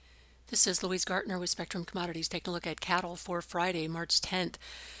This is Louise Gartner with Spectrum Commodities taking a look at cattle for Friday, March 10th.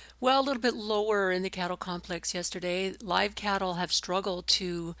 Well, a little bit lower in the cattle complex yesterday. Live cattle have struggled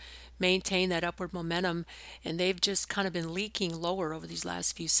to maintain that upward momentum, and they've just kind of been leaking lower over these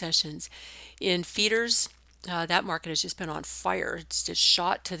last few sessions. In feeders, that market has just been on fire. It's just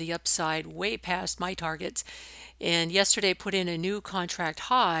shot to the upside, way past my targets. And yesterday put in a new contract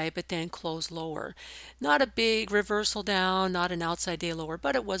high, but then closed lower. Not a big reversal down, not an outside day lower,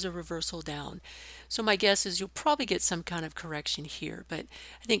 but it was a reversal down. So my guess is you'll probably get some kind of correction here. But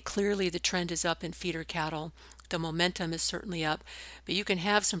I think clearly the trend is up in feeder cattle. The momentum is certainly up, but you can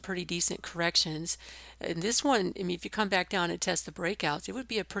have some pretty decent corrections. And this one, I mean, if you come back down and test the breakouts, it would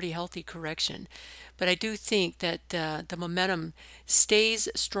be a pretty healthy correction. But I do think that the momentum stays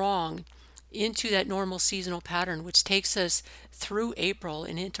strong into that normal seasonal pattern, which takes us through April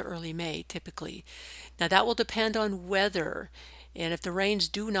and into early May typically. Now, that will depend on weather. And if the rains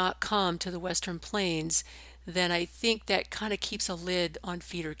do not come to the western plains, then I think that kind of keeps a lid on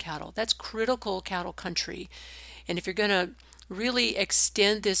feeder cattle. That's critical cattle country. And if you're going to really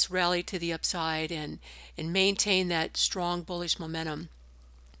extend this rally to the upside and maintain that strong bullish momentum,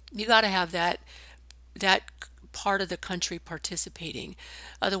 you got to have that part of the country participating.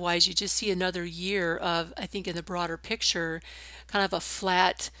 Otherwise, you just see another year of, I think in the broader picture, kind of a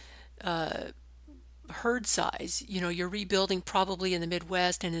flat herd size. You know, you're rebuilding probably in the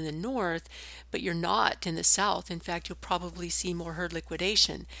Midwest and in the North, but you're not in the South. In fact, you'll probably see more herd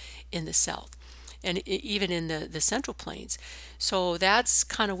liquidation in the South and even in the Central Plains. So that's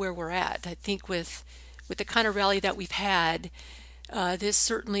kind of where we're at. I think with the kind of rally that we've had, this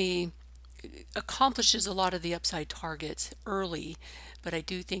certainly accomplishes a lot of the upside targets early, but I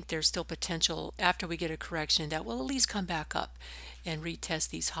do think there's still potential after we get a correction that will at least come back up and retest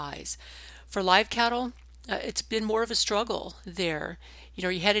these highs. For live cattle, it's been more of a struggle there. You know,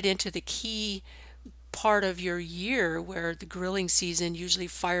 you headed into the key part of your year where the grilling season usually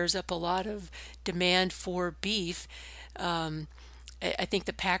fires up a lot of demand for beef. I think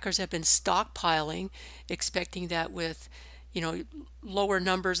the packers have been stockpiling, expecting that with lower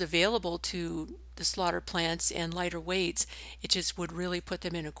numbers available to the slaughter plants and lighter weights, it just would really put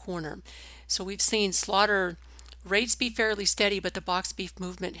them in a corner. So we've seen slaughter rates be fairly steady, but the box beef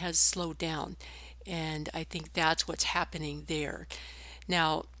movement has slowed down. And I think that's what's happening there.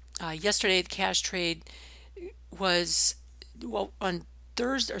 Now, yesterday the cash trade was, well, on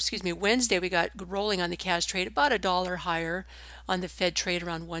Wednesday we got rolling on the cash trade about $1 higher on the Fed trade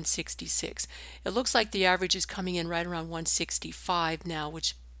around 166. It looks like the average is coming in right around 165 now,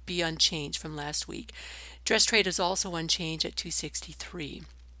 which be unchanged from last week. Dress trade is also unchanged at 263.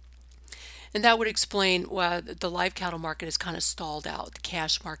 And that would explain why the live cattle market has kind of stalled out. The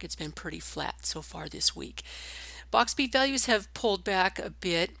cash market's been pretty flat so far this week. Box beef values have pulled back a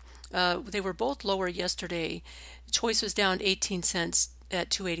bit. They were both lower yesterday. Choice was down 18 cents at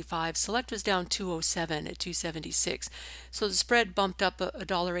 285. Select was down 207 at 276. So the spread bumped up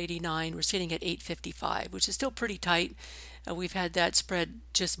 $1.89. We're sitting at 855, which is still pretty tight. We've had that spread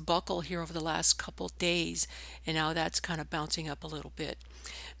just buckle here over the last couple days, and now that's kind of bouncing up a little bit.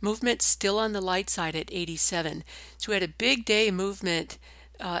 Movement still on the light side at 87. So we had a big day movement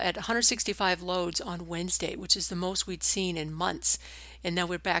at 165 loads on Wednesday, which is the most we'd seen in months. And now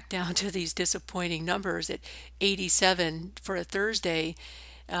we're back down to these disappointing numbers at 87 for a Thursday.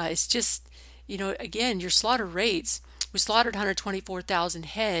 It's just, again, your slaughter rates, we slaughtered 124,000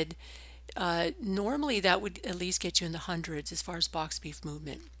 head. Normally that would at least get you in the hundreds as far as box beef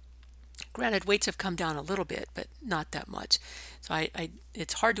movement. Granted, weights have come down a little bit, but not that much. So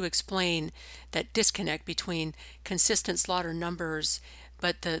it's hard to explain that disconnect between consistent slaughter numbers,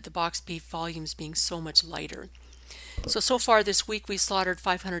 but the box beef volumes being so much lighter. So far this week we slaughtered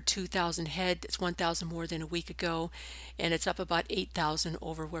 502,000 head. It's 1,000 more than a week ago, and it's up about 8,000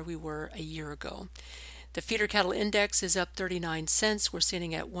 over where we were a year ago. The feeder cattle index is up 39 cents. We're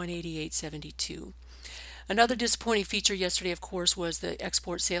sitting at 188.72. Another disappointing feature yesterday, of course, was the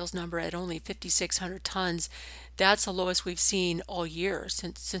export sales number at only 5,600 tons. That's the lowest we've seen all year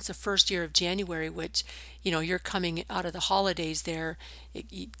since the first year of January, which, you're coming out of the holidays there.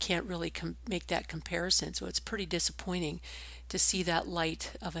 You can't really make that comparison. So it's pretty disappointing to see that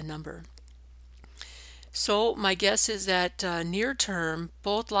light of a number. So my guess is that near term,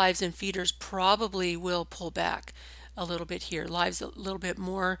 both lives and feeders probably will pull back a little bit here. Lives a little bit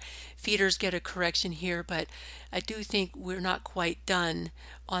more, feeders get a correction here, but I do think we're not quite done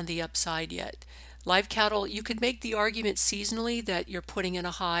on the upside yet. Live cattle, you could make the argument seasonally that you're putting in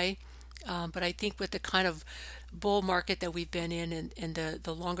a high, but I think with the kind of bull market that we've been in and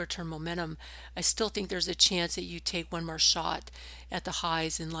the longer term momentum, I still think there's a chance that you take one more shot at the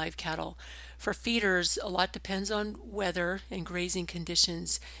highs in live cattle. For feeders, a lot depends on weather and grazing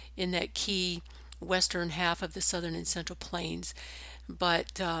conditions in that key western half of the southern and central plains.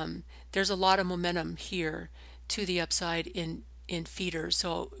 But there's a lot of momentum here to the upside in feeders.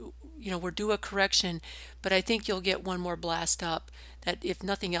 So, we're due a correction, but I think you'll get one more blast up that, if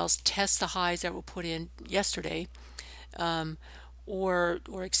nothing else, tests the highs that were put in yesterday, or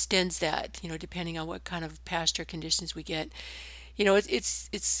extends that, depending on what kind of pasture conditions we get.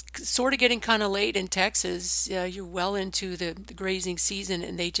 It's sort of getting kind of late in Texas. You're well into the grazing season,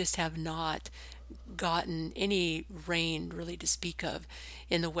 and they just have not gotten any rain really to speak of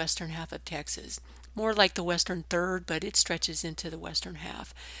in the western half of Texas. More like the western third, but it stretches into the western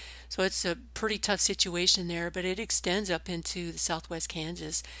half. So it's a pretty tough situation there, but it extends up into the southwest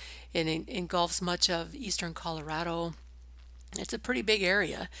Kansas and engulfs much of eastern Colorado. It's a pretty big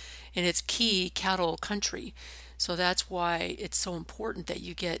area, and it's key cattle country. So that's why it's so important that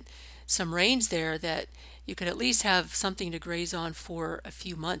you get some rains there, that you could at least have something to graze on for a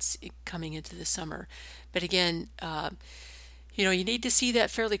few months coming into the summer. But again, you need to see that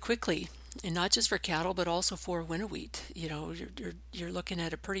fairly quickly, and not just for cattle, but also for winter wheat. You're looking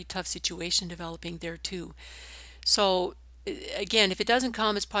at a pretty tough situation developing there too. So again, if it doesn't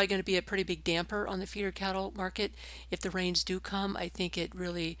come, it's probably going to be a pretty big damper on the feeder cattle market. If the rains do come, I think it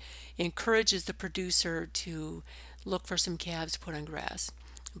really encourages the producer to look for some calves to put on grass.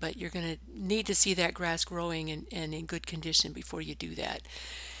 But you're going to need to see that grass growing and in good condition before you do that.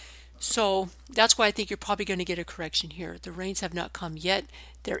 So that's why I think you're probably going to get a correction here. The rains have not come yet.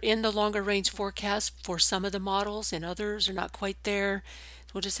 They're in the longer range forecast for some of the models, and others are not quite there.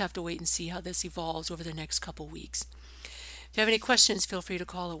 So we'll just have to wait and see how this evolves over the next couple weeks. If you have any questions, feel free to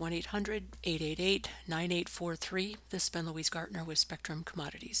call at 1-800-888-9843. This has been Louise Gartner with Spectrum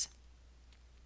Commodities.